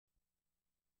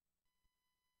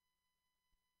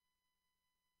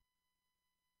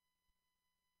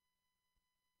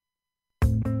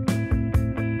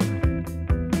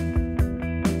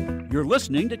You're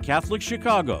listening to Catholic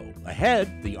Chicago.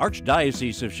 Ahead, the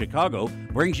Archdiocese of Chicago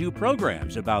brings you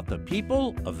programs about the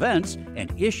people, events, and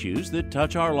issues that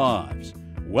touch our lives.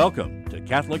 Welcome to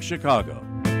Catholic Chicago.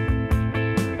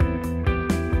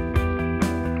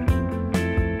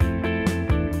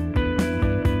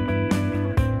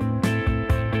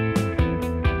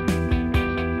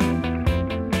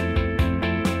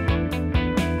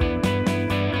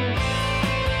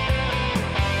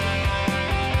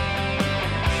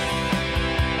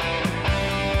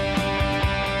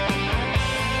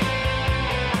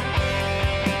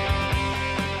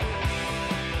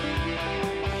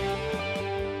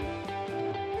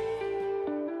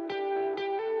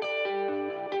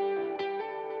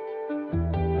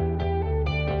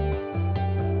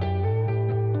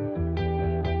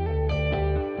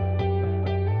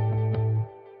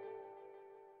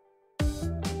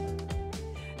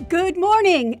 Good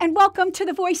morning and welcome to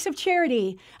the Voice of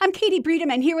Charity. I'm Katie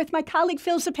Bredemann here with my colleague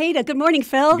Phil Zepeda. Good morning,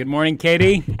 Phil. Good morning,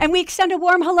 Katie. And we extend a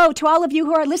warm hello to all of you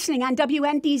who are listening on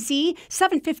WNDZ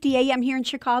 750 AM here in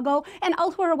Chicago and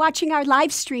all who are watching our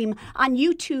live stream on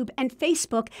YouTube and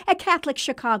Facebook at Catholic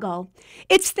Chicago.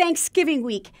 It's Thanksgiving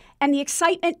week and the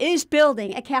excitement is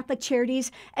building at Catholic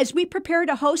Charities as we prepare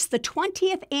to host the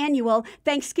 20th annual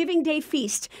Thanksgiving Day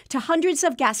Feast to hundreds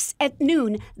of guests at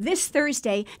noon this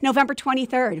Thursday, November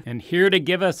 23rd. And here to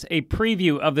give us a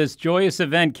preview of this joyous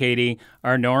event, Katie,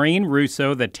 are Noreen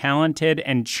Russo, the talented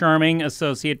and charming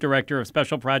Associate Director of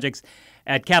Special Projects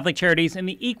at Catholic Charities, and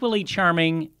the equally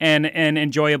charming and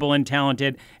enjoyable and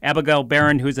talented Abigail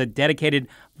Behrend, who's a dedicated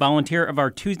volunteer of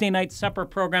our Tuesday night supper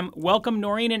program. Welcome,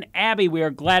 Noreen and Abby. We are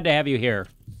glad to have you here.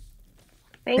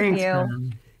 Thank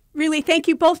you. Really, thank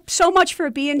you both so much for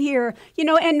being here. You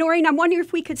know, and Noreen, I'm wondering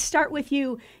if we could start with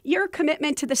you. Your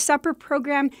commitment to the supper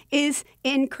program is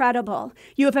incredible.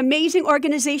 You have amazing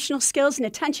organizational skills and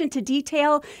attention to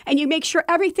detail, and you make sure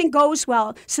everything goes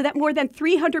well so that more than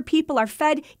 300 people are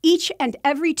fed each and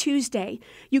every Tuesday.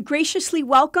 You graciously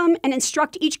welcome and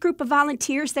instruct each group of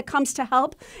volunteers that comes to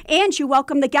help, and you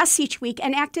welcome the guests each week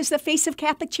and act as the face of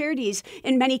Catholic Charities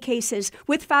in many cases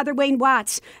with Father Wayne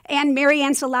Watts and Mary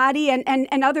Ancelotti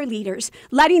and other leaders,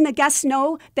 letting the guests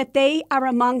know that they are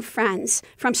among friends.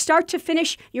 From start to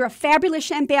finish, you're a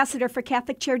fabulous ambassador for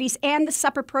Catholic Charities and the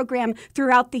supper program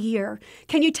throughout the year.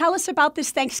 Can you tell us about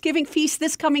this Thanksgiving feast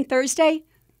this coming Thursday?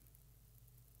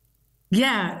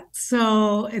 Yeah,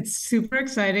 so it's super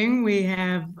exciting. We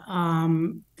have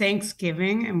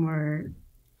Thanksgiving, and we're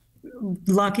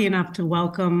lucky enough to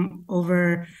welcome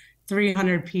over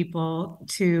 300 people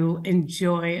to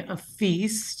enjoy a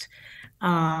feast.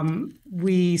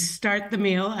 We start the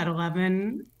meal at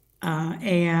 11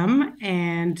 a.m.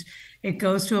 and it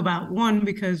goes to about 1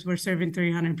 because we're serving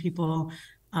 300 people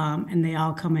and they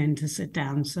all come in to sit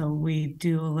down. So we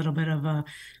do a little bit of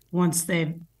once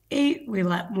they've ate, we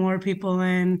let more people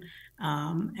in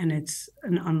and it's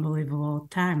an unbelievable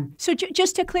time. So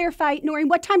just to clarify, Noreen,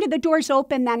 what time do the doors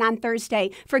open then on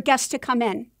Thursday for guests to come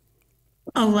in?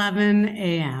 11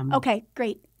 a.m. Okay,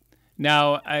 great.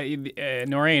 Now,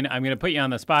 Noreen, I'm going to put you on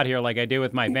the spot here like I do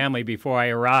with my family before I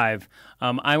arrive.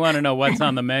 I want to know what's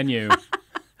on the menu.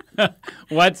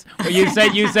 You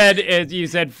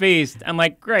said feast. I'm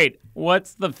like, great.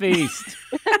 What's the feast?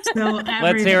 So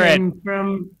Let's hear it.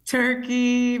 From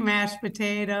turkey, mashed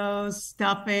potatoes,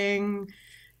 stuffing,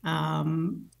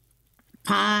 pie,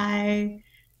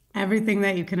 everything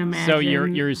that you can imagine. So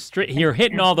you're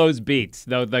hitting all those beats,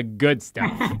 though, the good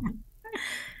stuff.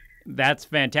 That's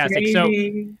fantastic. Gravy, So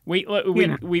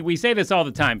we say this all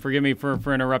the time. Forgive me for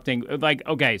interrupting. Like,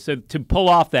 okay, so to pull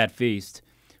off that feast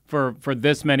for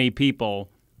this many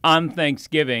people on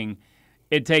Thanksgiving,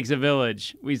 it takes a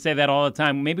village. We say that all the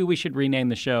time. Maybe we should rename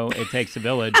the show "It Takes a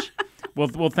Village."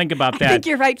 We'll think about that. I think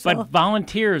you're right, Phil. But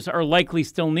volunteers are likely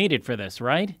still needed for this,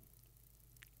 right?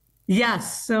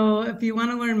 Yes. So if you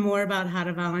want to learn more about how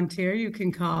to volunteer, you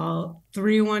can call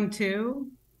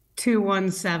 1352.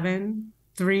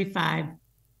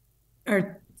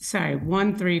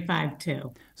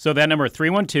 So that number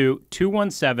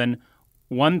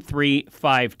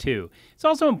 312-217-1352. It's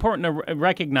also important to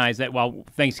recognize that while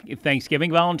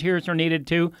Thanksgiving volunteers are needed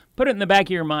too, put it in the back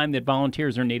of your mind that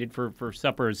volunteers are needed for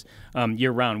suppers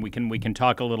year round. We can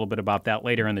talk a little bit about that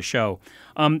later in the show.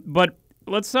 But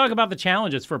let's talk about the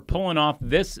challenges for pulling off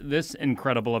this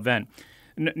incredible event.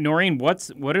 Noreen,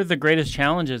 what are the greatest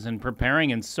challenges in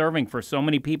preparing and serving for so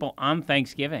many people on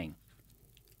Thanksgiving?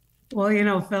 Well, you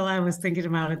know, Phil, I was thinking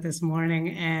about it this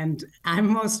morning, and I'm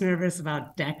most nervous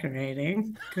about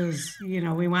decorating because, you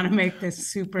know, we want to make this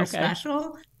super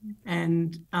special.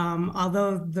 And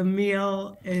although the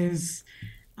meal is,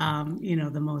 you know,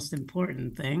 the most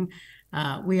important thing,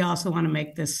 we also want to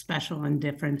make this special and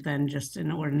different than just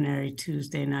an ordinary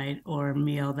Tuesday night or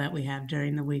meal that we have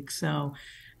during the week. So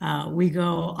we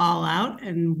go all out,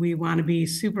 and we want to be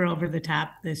super over the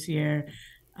top this year,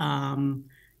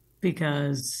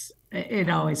 because it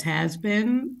always has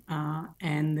been.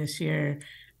 And this year,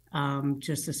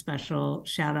 just a special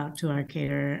shout out to our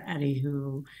caterer, Eddie,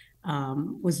 who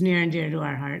was near and dear to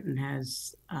our heart and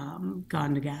has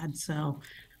gone to God. So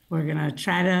we're going to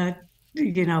try to,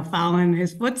 follow in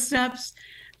his footsteps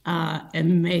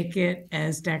and make it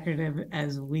as decorative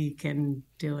as we can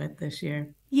do it this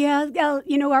year. Yeah,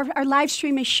 our live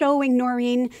stream is showing,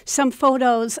 Noreen, some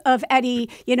photos of Eddie,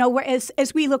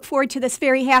 as we look forward to this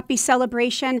very happy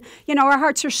celebration. Our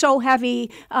hearts are so heavy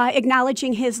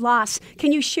acknowledging his loss.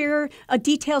 Can you share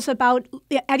details about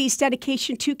Eddie's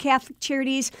dedication to Catholic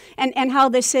Charities and how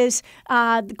this is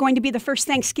going to be the first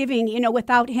Thanksgiving,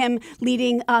 without him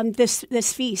leading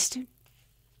this feast?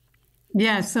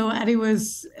 Yeah, so Eddie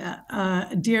was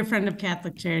a dear friend of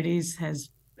Catholic Charities, has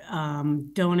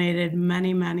donated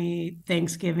many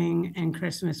Thanksgiving and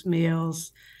Christmas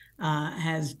meals,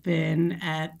 has been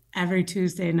at every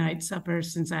Tuesday night supper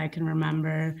since I can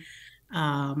remember,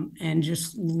 and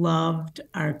just loved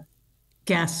our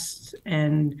guests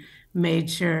and made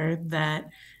sure that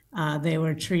they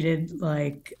were treated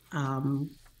like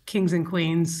kings and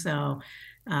queens. So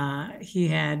he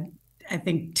had, I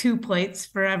think, 2 plates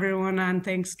for everyone on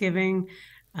Thanksgiving,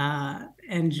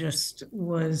 and just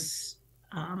was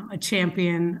a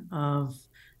champion of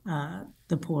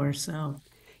the poor. So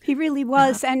he really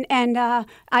was, and I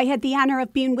had the honor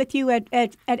of being with you at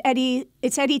Eddie.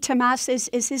 It's Eddie Tomas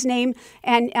is his name,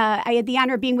 and I had the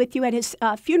honor of being with you at his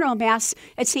funeral mass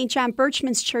at St. John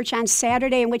Birchman's Church on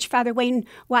Saturday, in which Father Wayne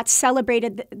Watts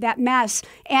celebrated that mass.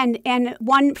 And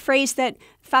one phrase that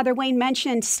Father Wayne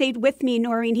mentioned stayed with me,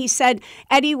 Noreen. He said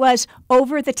Eddie was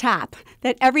over the top,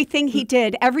 that everything he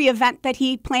did, every event that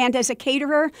he planned as a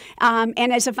caterer and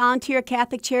as a volunteer at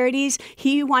Catholic Charities,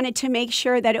 he wanted to make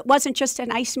sure that it wasn't just a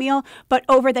nice meal, but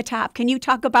over the top. Can you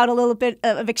talk about a little bit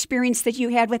of experience that you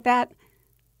had with that?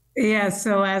 Yeah,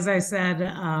 so as I said,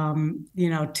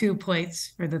 2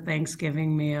 plates for the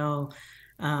Thanksgiving meal,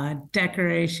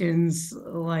 decorations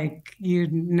like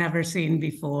you'd never seen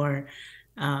before,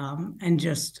 and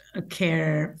just a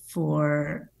care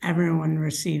for everyone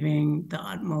receiving the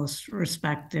utmost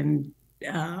respect and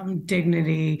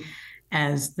dignity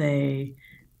as they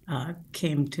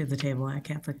came to the table at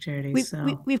Catholic Charities.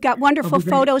 We've got wonderful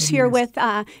photos here with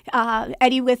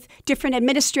Eddie, with different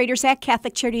administrators at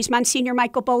Catholic Charities, Monsignor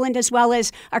Michael Boland, as well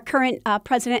as our current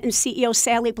president and CEO,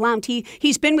 Sally Blount.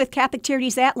 He's been with Catholic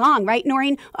Charities that long, right,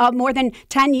 Noreen? More than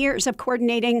 10 years of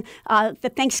coordinating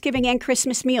the Thanksgiving and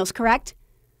Christmas meals, correct?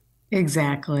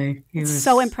 Exactly.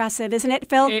 So impressive, isn't it,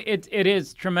 Phil? It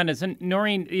is tremendous. And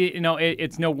Noreen,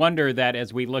 it's no wonder that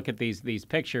as we look at these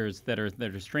pictures that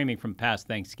are streaming from past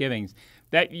Thanksgivings,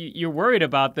 that you're worried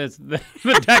about the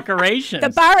decorations.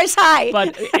 The bar is high.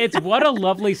 But it's what a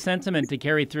lovely sentiment to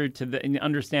carry through and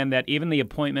understand that even the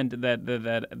appointment,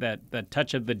 that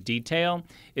touch of the detail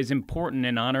is important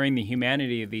in honoring the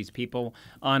humanity of these people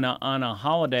on a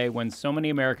holiday when so many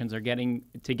Americans are getting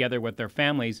together with their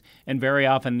families, and very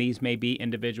often these may be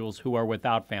individuals who are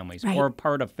without families, right, or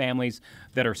part of families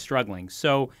that are struggling.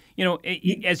 So,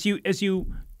 as you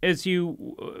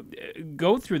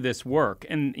go through this work,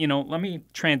 and let me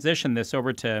transition this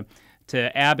over to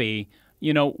Abby.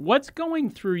 What's going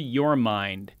through your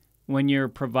mind when you're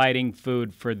providing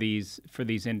food for these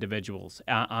individuals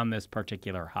on this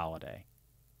particular holiday?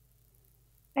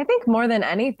 I think more than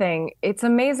anything, it's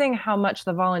amazing how much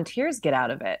the volunteers get out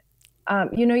of it.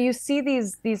 You see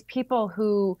these people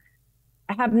who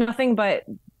have nothing but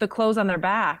the clothes on their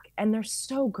back, and they're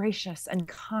so gracious and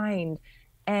kind.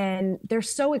 And they're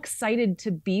so excited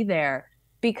to be there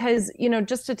because,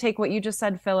 just to take what you just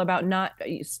said, Phil, about not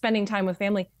spending time with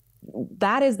family,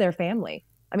 that is their family.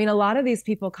 I mean, a lot of these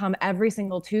people come every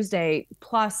single Tuesday,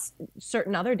 plus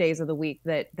certain other days of the week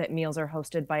that meals are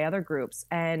hosted by other groups.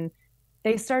 And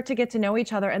they start to get to know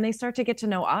each other, and they start to get to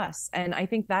know us. And I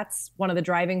think that's one of the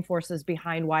driving forces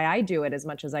behind why I do it as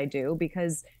much as I do,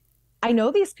 because I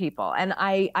know these people and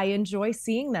I enjoy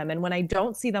seeing them. And when I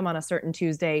don't see them on a certain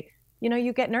Tuesday,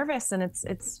 you get nervous, and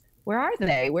it's where are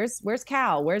they? Where's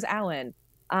Cal? Where's Alan?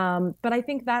 But I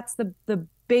think that's the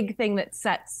big thing that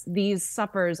sets these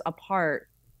suppers apart,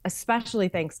 especially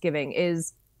Thanksgiving,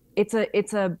 is it's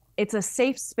a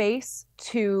safe space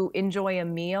to enjoy a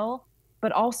meal,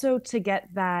 but also to get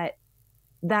that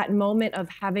moment of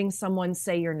having someone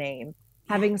say your name,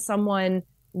 having someone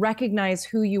recognize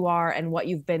who you are and what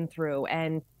you've been through,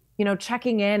 and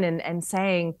checking in and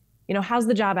saying, how's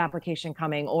the job application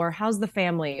coming, or how's the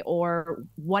family, or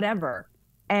whatever.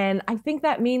 And I think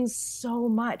that means so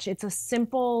much. It's a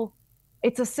simple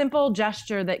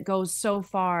gesture that goes so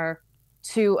far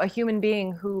to a human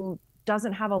being who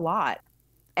doesn't have a lot.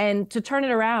 And to turn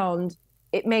it around,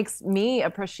 it makes me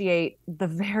appreciate the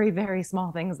very, very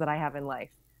small things that I have in life.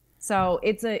 So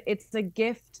it's a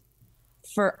gift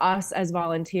for us as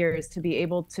volunteers to be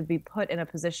able to be put in a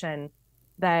position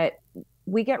that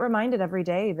we get reminded every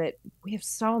day that we have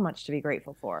so much to be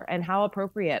grateful for, and how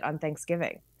appropriate on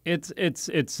Thanksgiving. It's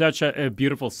such a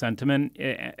beautiful sentiment,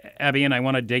 Abby, and I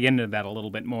want to dig into that a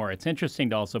little bit more. It's interesting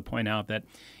to also point out that,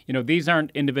 these aren't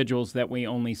individuals that we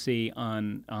only see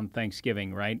on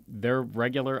Thanksgiving, right? They're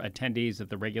regular attendees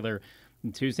at the regular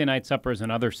Tuesday night suppers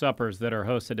and other suppers that are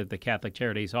hosted at the Catholic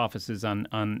Charities offices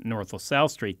on North LaSalle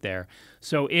Street there.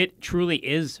 So it truly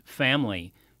is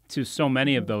family to so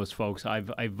many of those folks.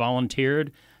 I've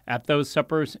volunteered at those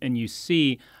suppers, and you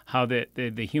see how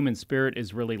the human spirit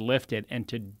is really lifted. And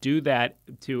to do that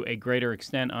to a greater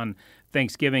extent on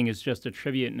Thanksgiving is just a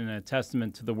tribute and a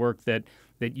testament to the work that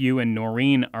you and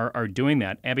Noreen are doing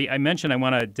that. Abby, I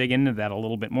want to dig into that a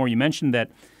little bit more. You mentioned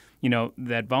that,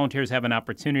 that volunteers have an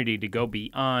opportunity to go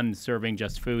beyond serving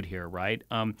just food here, right?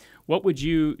 What would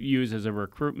you use as a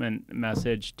recruitment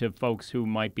message to folks who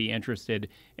might be interested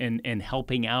in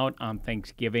helping out on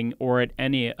Thanksgiving or at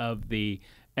any of the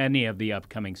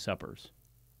upcoming suppers?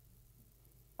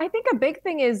 I think a big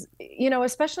thing is,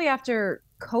 especially after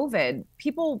COVID,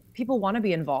 people want to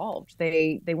be involved.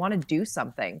 They want to do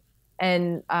something.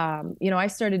 And, I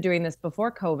started doing this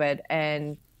before COVID,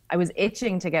 and I was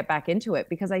itching to get back into it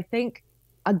because I think,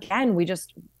 again,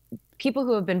 people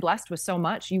who have been blessed with so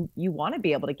much, you want to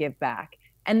be able to give back.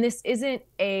 And this isn't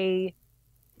a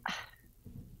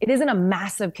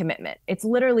massive commitment. It's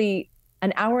literally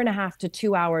an hour and a half to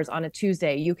 2 hours on a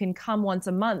Tuesday. You can come once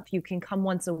a month. You can come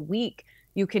once a week.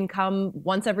 You can come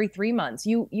once every 3 months.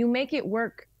 You make it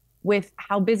work with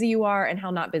how busy you are and how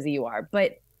not busy you are.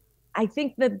 But I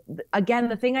think that, again,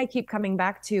 the thing I keep coming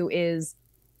back to is,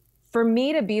 for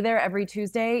me to be there every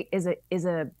Tuesday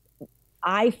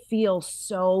I feel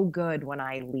so good when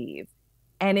I leave.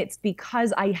 And it's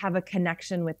because I have a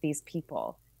connection with these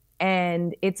people.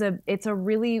 And it's a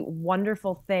really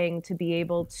wonderful thing to be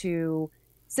able to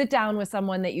sit down with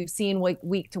someone that you've seen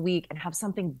week to week and have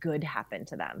something good happen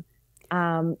to them.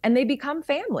 And they become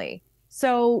family.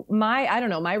 So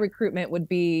my recruitment would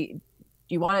be,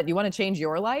 do you want to change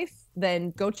your life?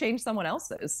 Then go change someone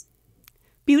else's.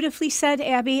 Beautifully said,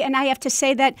 Abby. And I have to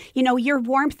say that, your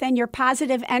warmth and your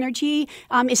positive energy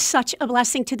is such a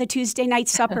blessing to the Tuesday night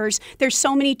suppers. There's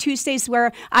so many Tuesdays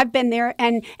where I've been there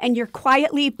and you're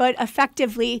quietly but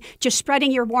effectively just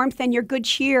spreading your warmth and your good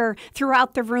cheer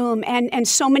throughout the room. And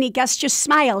so many guests just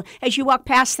smile as you walk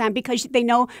past them because they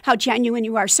know how genuine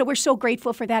you are. So we're so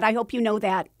grateful for that. I hope you know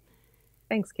that.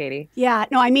 Thanks, Katie. Yeah,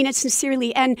 no, I mean it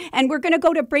sincerely. And we're going to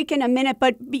go to break in a minute.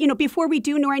 But, before we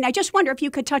do, Noreen, I just wonder if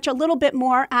you could touch a little bit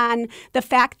more on the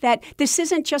fact that this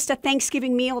isn't just a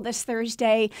Thanksgiving meal this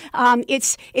Thursday.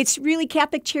 It's really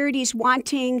Catholic Charities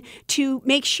wanting to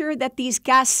make sure that these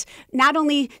guests not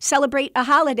only celebrate a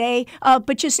holiday,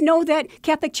 but just know that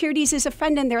Catholic Charities is a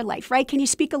friend in their life, right? Can you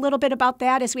speak a little bit about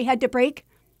that as we head to break?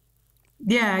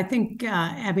 Yeah, I think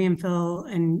Abby and Phil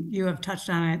and you have touched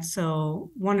on it so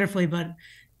wonderfully, but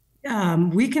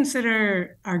we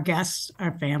consider our guests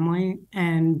our family,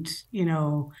 and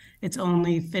it's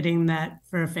only fitting that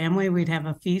for a family we'd have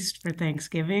a feast for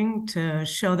Thanksgiving to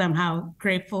show them how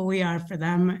grateful we are for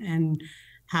them and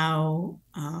how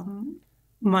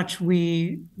much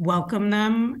we welcome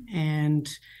them and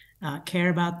care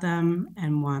about them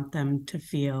and want them to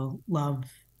feel love.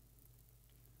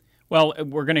 Well,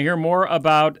 we're going to hear more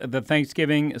about the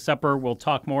Thanksgiving supper. We'll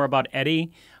talk more about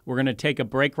Eddie. We're going to take a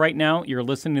break right now. You're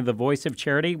listening to The Voice of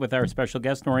Charity with our special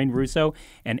guest, Noreen Russo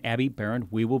and Abby Behrend.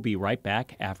 We will be right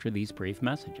back after these brief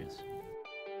messages.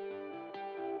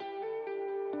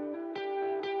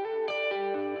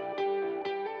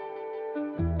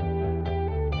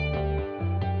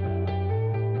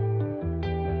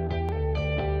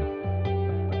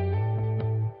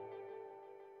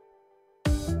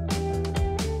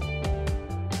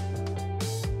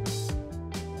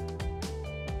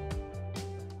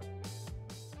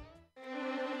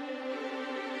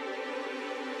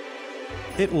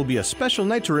 It will be a special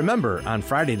night to remember on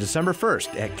Friday, December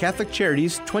 1st at Catholic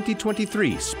Charities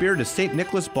 2023 Spirit of St.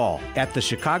 Nicholas Ball at the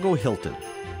Chicago Hilton.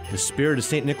 The Spirit of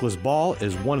St. Nicholas Ball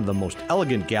is one of the most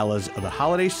elegant galas of the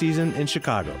holiday season in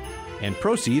Chicago, and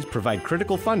proceeds provide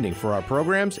critical funding for our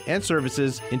programs and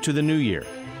services into the new year.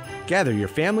 Gather your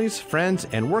families, friends,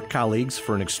 and work colleagues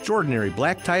for an extraordinary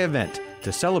black tie event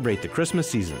to celebrate the Christmas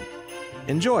season.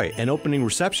 Enjoy an opening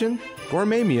reception,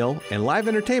 gourmet meal, and live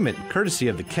entertainment courtesy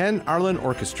of the Ken Arlen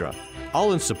Orchestra,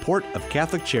 all in support of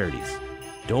Catholic Charities.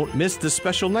 Don't miss this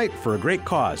special night for a great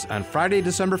cause on Friday,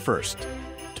 December 1st.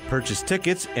 To purchase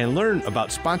tickets and learn about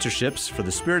sponsorships for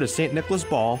the Spirit of St. Nicholas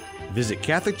Ball, visit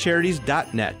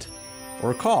CatholicCharities.net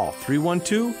or call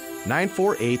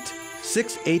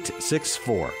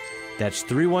 312-948-6864. That's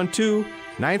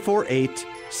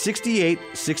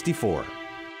 312-948-6864.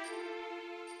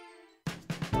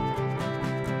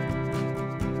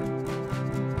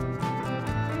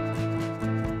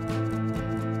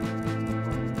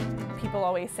 People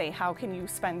always say, how can you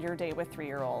spend your day with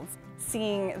 3-year-olds?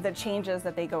 Seeing the changes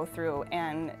that they go through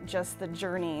and just the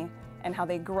journey and how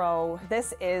they grow,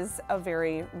 this is a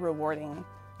very rewarding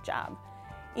job.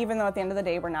 Even though at the end of the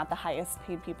day, we're not the highest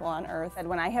paid people on earth. And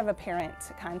when I have a parent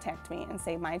contact me and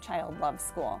say, my child loves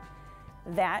school,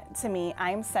 that to me,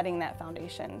 I'm setting that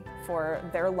foundation for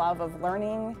their love of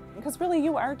learning. Because really,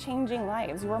 you are changing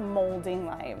lives, you are molding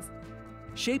lives.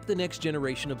 Shape the next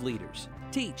generation of leaders.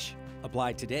 Teach.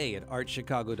 Apply today at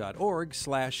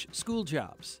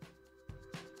archchicago.org/schooljobs.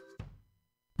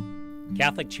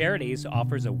 Catholic Charities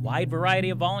offers a wide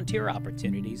variety of volunteer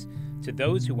opportunities to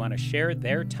those who want to share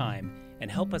their time and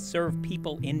help us serve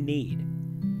people in need.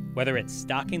 Whether it's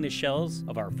stocking the shelves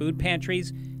of our food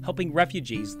pantries, helping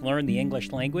refugees learn the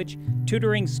English language,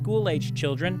 tutoring school-aged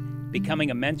children,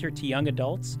 becoming a mentor to young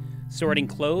adults, sorting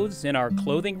clothes in our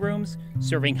clothing rooms,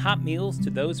 serving hot meals to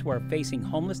those who are facing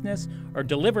homelessness, or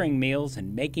delivering meals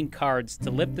and making cards to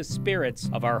lift the spirits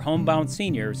of our homebound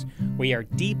seniors, we are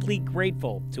deeply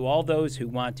grateful to all those who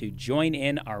want to join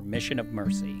in our mission of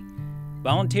mercy.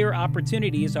 Volunteer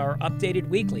opportunities are updated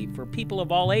weekly for people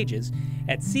of all ages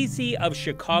at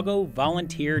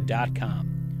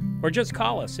ccofchicagovolunteer.com or just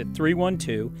call us at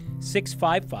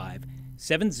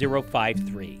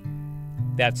 312-655-7053.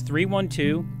 That's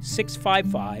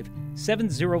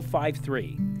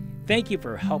 312-655-7053. Thank you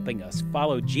for helping us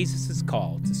follow Jesus'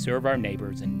 call to serve our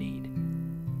neighbors in need.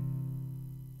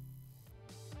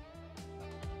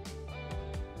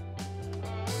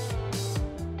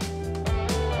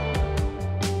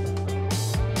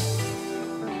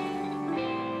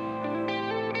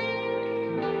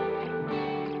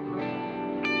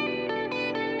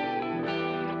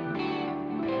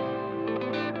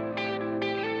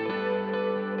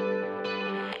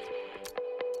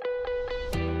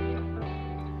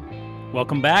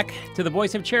 Welcome back to the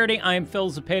Voice of Charity. I'm Phil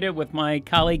Zepeda with my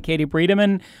colleague Katie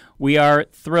Bredemann. We are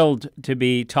thrilled to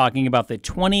be talking about the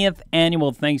 20th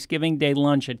annual Thanksgiving Day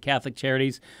lunch at Catholic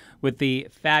Charities with the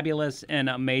fabulous and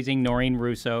amazing Noreen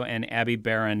Russo and Abby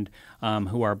Behrend,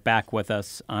 who are back with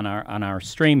us on our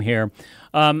stream here.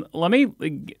 Let me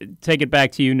take it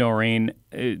back to you, Noreen.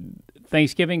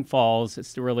 Thanksgiving falls,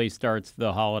 it really starts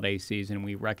the holiday season.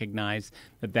 We recognize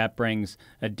that brings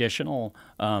additional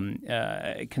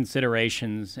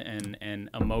considerations and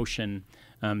emotion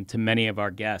to many of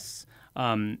our guests.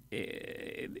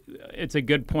 It's a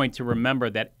good point to remember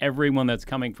that everyone that's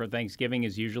coming for Thanksgiving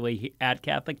is usually at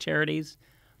Catholic Charities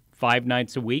 5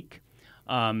 nights a week,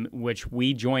 which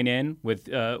we join in with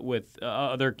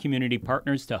other community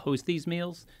partners to host these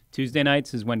meals. Tuesday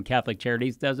nights is when Catholic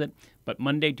Charities does it, but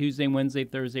Monday, Tuesday, Wednesday,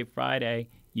 Thursday, Friday,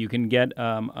 you can get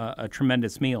a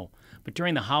tremendous meal. But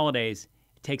during the holidays,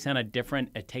 it takes on a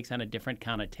different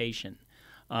connotation.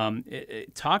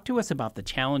 Talk to us about the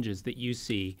challenges that you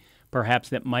see, perhaps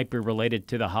that might be related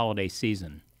to the holiday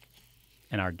season,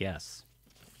 and our guests.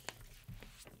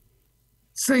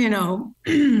 So,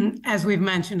 as we've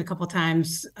mentioned a couple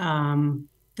times,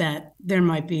 that there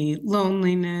might be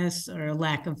loneliness or a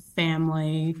lack of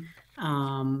family,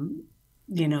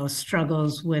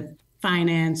 struggles with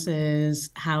finances,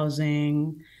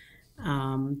 housing,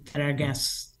 that our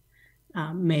guests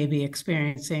may be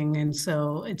experiencing. And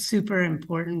so it's super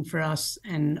important for us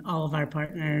and all of our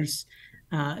partners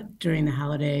during the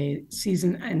holiday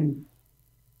season. And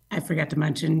I forgot to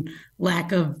mention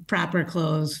lack of proper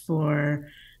clothes for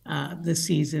the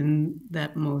season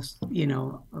that most,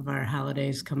 of our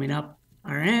holidays coming up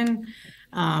are in.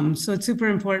 So it's super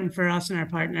important for us and our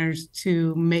partners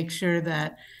to make sure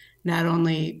that not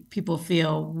only people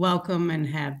feel welcome and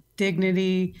have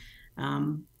dignity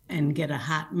and get a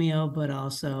hot meal, but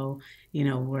also,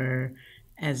 we're,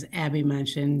 as Abby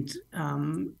mentioned,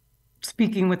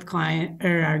 speaking with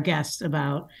our guests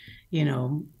about,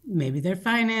 maybe their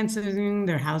finances,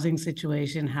 their housing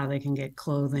situation, how they can get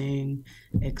clothing,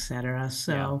 et cetera.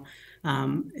 So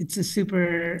it's a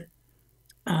super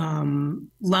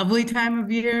lovely time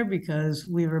of year because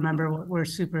we remember what we're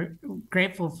super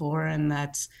grateful for, and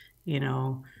that's,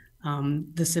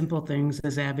 the simple things,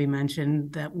 as Abby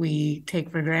mentioned, that we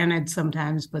take for granted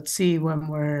sometimes, but see when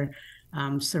we're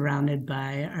surrounded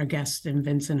by our guests in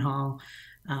Vincent Hall.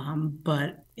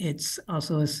 But it's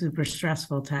also a super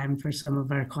stressful time for some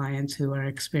of our clients who are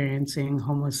experiencing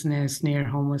homelessness, near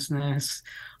homelessness,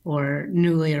 or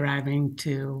newly arriving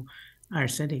to our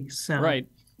city. So right.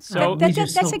 So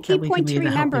that's a key point to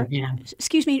remember.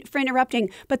 Excuse me for interrupting,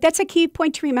 but that's a key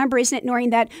point to remember, isn't it, Noreen,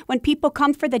 that when people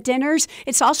come for the dinners,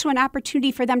 it's also an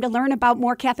opportunity for them to learn about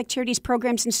more Catholic Charities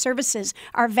programs and services,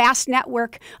 our vast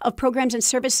network of programs and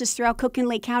services throughout Cook and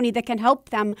Lake County that can help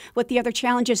them with the other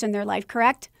challenges in their life,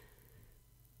 correct?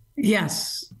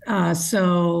 Yes.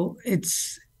 So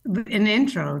it's an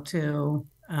intro to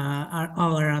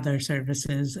all our other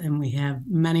services, and we have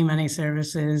many, many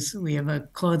services. We have a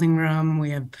clothing room,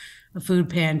 we have a food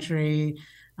pantry,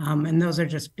 and those are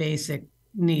just basic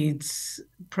needs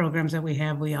programs that we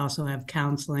have. We also have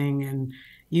counseling, and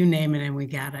you name it and we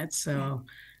got it. So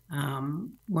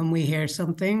when we hear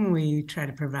something, we try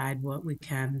to provide what we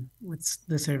can with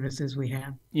the services we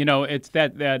have. You know, it's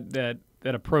that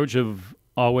approach of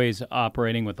always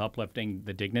operating with uplifting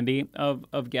the dignity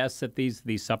of guests at these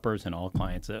suppers and all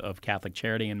clients of Catholic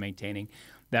Charity, and maintaining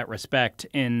that respect.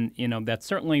 And, you know, that's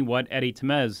certainly what Eddie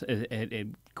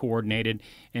Temez coordinated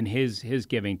in his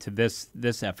giving to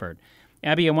this effort.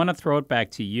 Abby, I want to throw it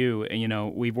back to you. You know,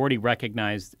 we've already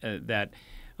recognized that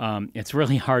it's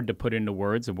really hard to put into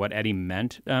words of what Eddie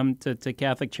meant to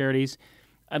Catholic Charities.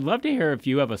 I'd love to hear if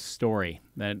you have a story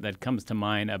that comes to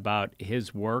mind about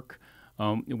his work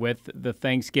with the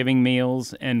Thanksgiving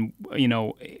meals, and, you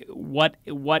know,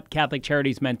 what Catholic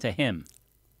Charities meant to him.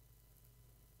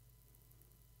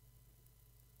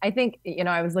 I think, you know,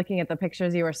 I was looking at the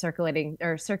pictures you were circulating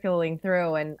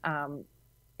through, and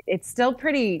it's still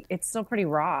pretty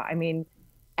raw. I mean,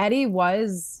 Eddie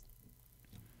was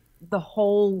the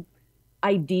whole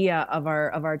idea of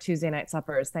our Tuesday night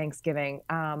suppers, Thanksgiving.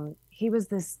 He was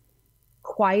this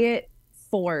quiet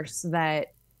force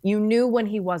that you knew when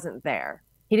he wasn't there.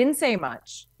 He didn't say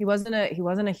much. He wasn't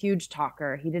a huge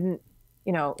talker. He didn't,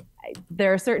 you know,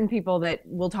 there are certain people that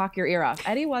will talk your ear off.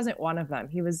 Eddie wasn't one of them.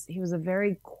 He was a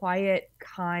very quiet,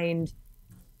 kind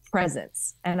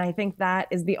presence. And I think that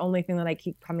is the only thing that I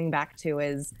keep coming back to,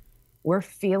 is we're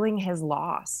feeling his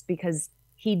loss, because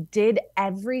he did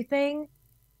everything,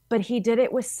 but he did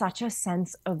it with such a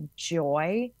sense of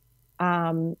joy.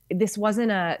 This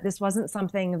wasn't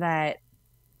something that,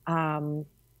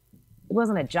 it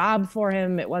wasn't a job for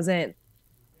him. It wasn't,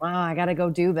 I got to go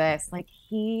do this. Like,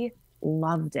 he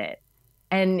loved it.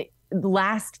 And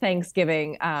last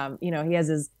Thanksgiving, you know, he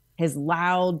has his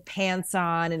loud pants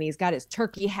on, and he's got his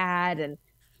turkey hat, and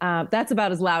that's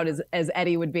about as loud as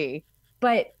Eddie would be.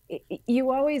 But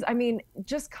you always, I mean,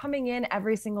 just coming in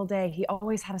every single day, he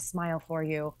always had a smile for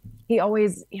you. He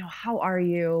always, you know, how are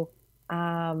you?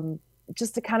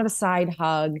 Just a kind of a side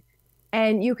hug.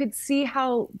 And you could see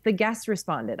how the guests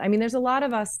responded. I mean, there's a lot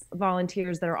of us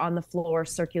volunteers that are on the floor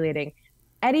circulating.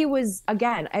 Eddie was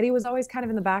always kind of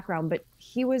in the background, but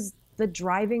he was the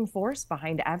driving force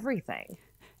behind everything.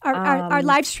 Our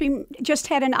live stream just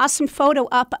had an awesome photo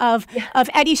up of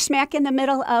Eddie smack in the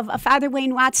middle of Father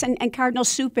Wayne Watson and Cardinal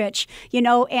Supich, you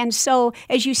know, and so,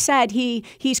 as you said,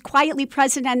 he's quietly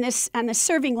present on the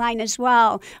serving line as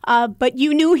well. But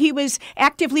you knew he was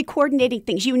actively coordinating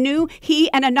things. You knew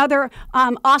he and another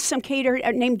awesome caterer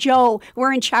named Joe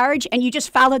were in charge, and you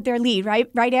just followed their lead,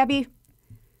 right, Abby?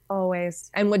 Always.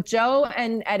 And what Joe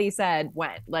and Eddie said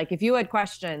went. Like, if you had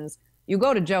questions, you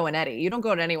go to Joe and Eddie. You don't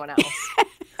go to anyone else.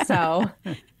 So,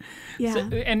 yeah. So,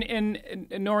 and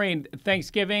Noreen,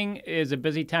 Thanksgiving is a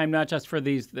busy time, not just for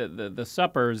the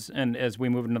suppers and as we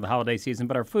move into the holiday season,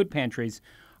 but our food pantries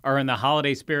are in the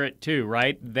holiday spirit too,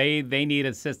 right? They need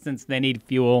assistance, they need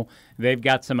fuel. They've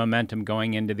got some momentum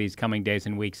going into these coming days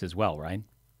and weeks as well, right?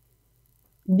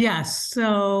 Yes.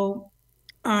 So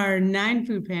our 9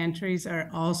 food pantries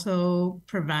are also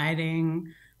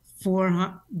providing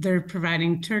they're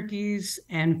providing turkeys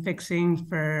and fixing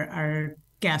for our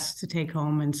guests to take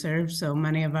home and serve. So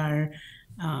many of our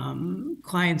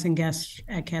clients and guests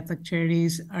at Catholic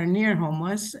Charities are near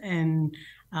homeless, and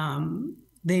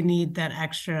they need that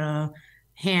extra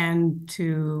hand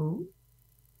to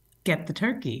get the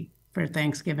turkey for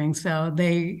Thanksgiving. So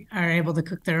they are able to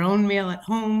cook their own meal at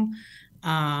home.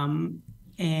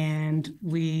 And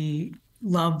we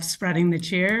love spreading the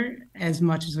cheer as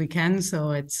much as we can.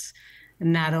 So it's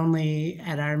not only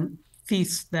at our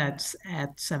feast that's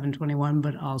at 721,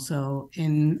 but also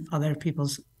in other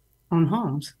people's own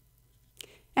homes.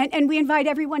 And we invite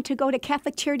everyone to go to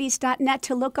CatholicCharities.net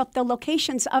to look up the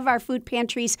locations of our food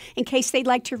pantries in case they'd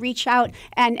like to reach out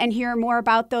and hear more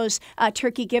about those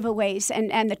turkey giveaways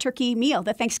and the turkey meal,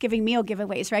 the Thanksgiving meal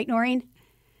giveaways, right, Noreen?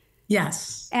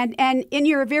 Yes. And in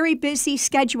your very busy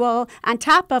schedule, on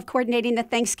top of coordinating the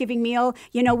Thanksgiving meal,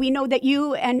 we know that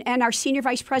you and our Senior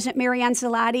Vice President, Mary Ann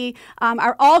Zalati,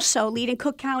 are also leading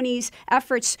Cook County's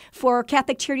efforts for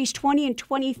Catholic Charities 20 and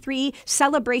 23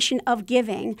 celebration of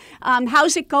giving.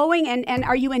 How's it going, and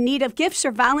are you in need of gifts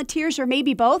or volunteers or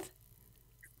maybe both?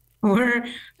 We're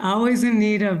always in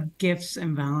need of gifts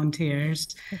and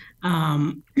volunteers.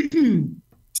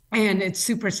 And it's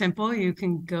super simple. You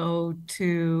can go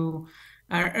to,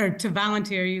 or to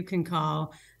volunteer, you can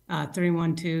call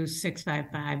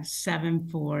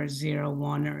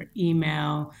 312-655-7401 or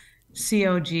email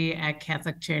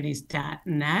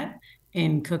cog@CatholicCharities.net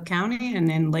in Cook County.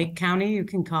 And in Lake County, you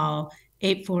can call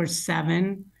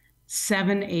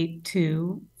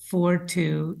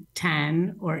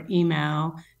 847-782-4210 or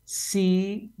email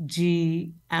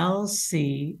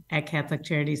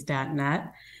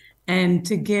cglc@CatholicCharities.net. And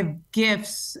to give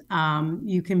gifts,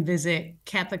 you can visit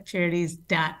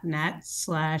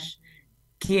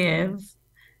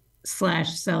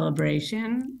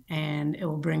CatholicCharities.net/give/celebration, and it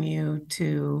will bring you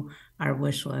to our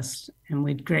wish list. And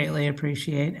we'd greatly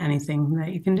appreciate anything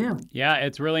that you can do. Yeah,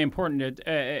 it's really important.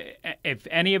 If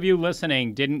any of you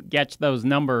listening didn't get those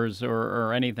numbers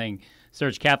or anything,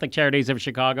 search Catholic Charities of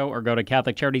Chicago or go to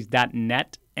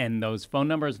CatholicCharities.net, and those phone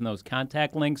numbers and those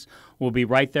contact links will be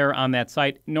right there on that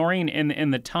site. Noreen,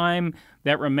 in the time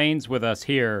that remains with us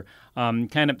here,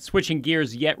 kind of switching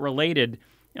gears yet related,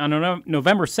 on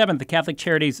November 7th, the Catholic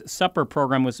Charities Supper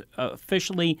Program was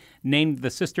officially named the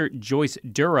Sister Joyce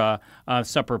Dura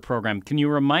Supper Program. Can you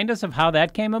remind us of how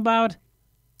that came about?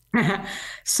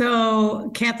 So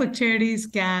Catholic Charities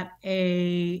got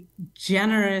a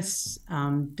generous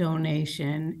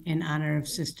donation in honor of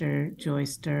Sister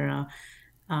Joyce Dura.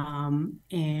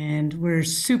 And we're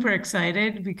super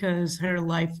excited because her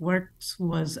life work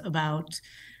was about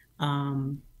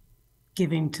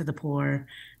giving to the poor.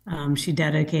 She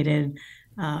dedicated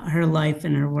her life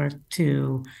and her work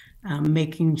to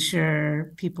making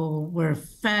sure people were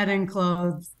fed and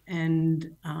clothed.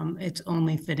 And it's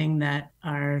only fitting that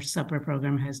our supper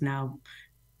program has now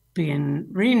been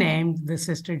renamed the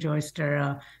Sister Joyce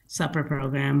Dura Supper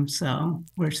Program. So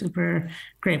we're super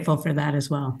grateful for that as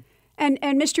well. And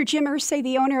Mr. Jim Irsay,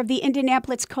 the owner of the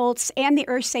Indianapolis Colts, and the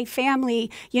Irsay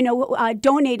family,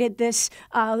 donated this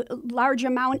large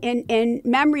amount in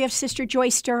memory of Sister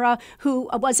Joyce Dura, who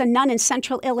was a nun in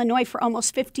Central Illinois for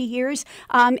almost 50 years.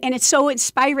 And it's so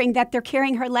inspiring that they're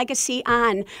carrying her legacy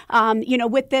on,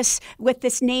 with this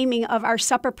naming of our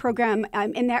supper program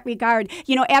in that regard.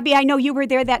 Abby, I know you were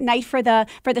there that night for the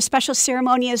special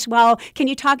ceremony as well. Can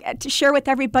you share with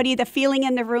everybody the feeling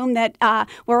in the room that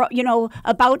we're,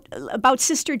 about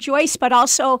Sister Joyce, but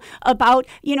also about,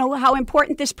 how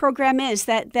important this program is,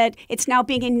 that it's now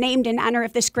being named in honor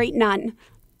of this great nun.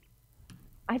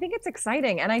 I think it's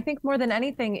exciting. And I think more than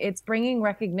anything, it's bringing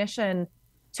recognition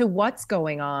to what's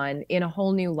going on in a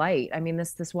whole new light. I mean,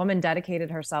 this woman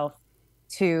dedicated herself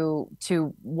to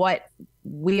what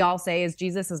we all say is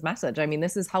Jesus's message. I mean,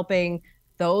 this is helping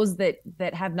those that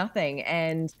have nothing.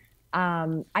 And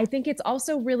I think it's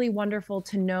also really wonderful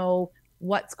to know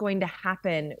what's going to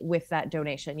happen with that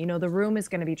donation. The room is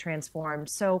going to be transformed.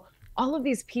 So all of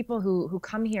these people who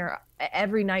come here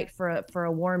every night for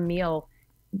a warm meal,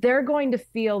 they're going to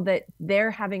feel that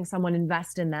they're having someone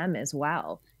invest in them as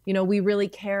well. We really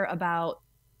care about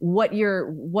what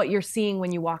you're seeing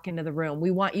when you walk into the room. We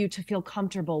want you to feel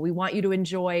comfortable. We want you to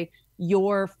enjoy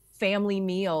your family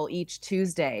meal each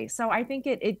Tuesday. So I think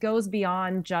it goes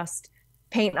beyond just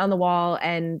paint on the wall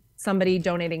and somebody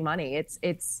donating money.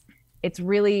 It's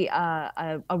really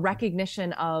a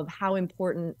recognition of how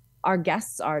important our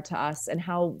guests are to us and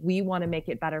how we want to make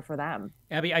it better for them.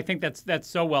 Abby, I think that's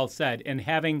so well said. And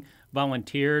having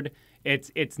volunteered,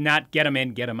 it's not get them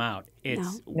in, get them out.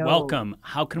 It's welcome.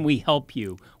 How can we help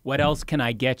you? What else can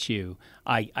I get you?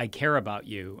 I care about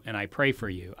you and I pray for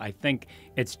you. I think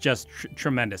it's just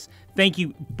tremendous. Thank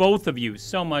you, both of you,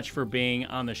 so much for being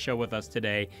on the show with us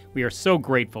today. We are so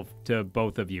grateful to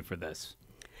both of you for this.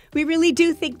 We really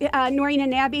do think, Noreen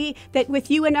and Abby, that with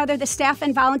you and the staff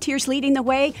and volunteers leading the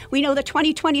way, we know the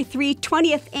 2023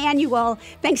 20th annual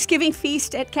Thanksgiving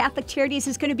feast at Catholic Charities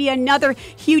is going to be another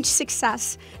huge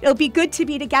success. It'll be good to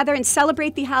be together and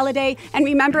celebrate the holiday and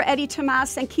remember Eddie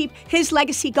Tomas and keep his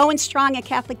legacy going strong at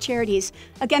Catholic Charities.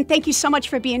 Again, thank you so much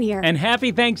for being here. And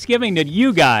happy Thanksgiving to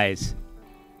you guys.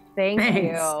 Thank Thanks.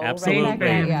 you. Absolutely. Right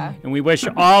back at ya. And we wish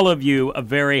all of you a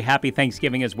very happy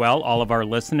Thanksgiving as well, all of our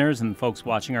listeners and folks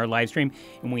watching our live stream.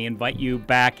 And we invite you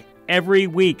back every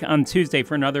week on Tuesday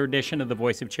for another edition of The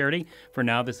Voice of Charity. For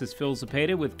now, this is Phil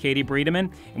Zepeda with Katie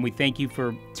Bredemann, and we thank you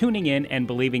for tuning in and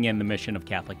believing in the mission of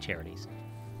Catholic Charities.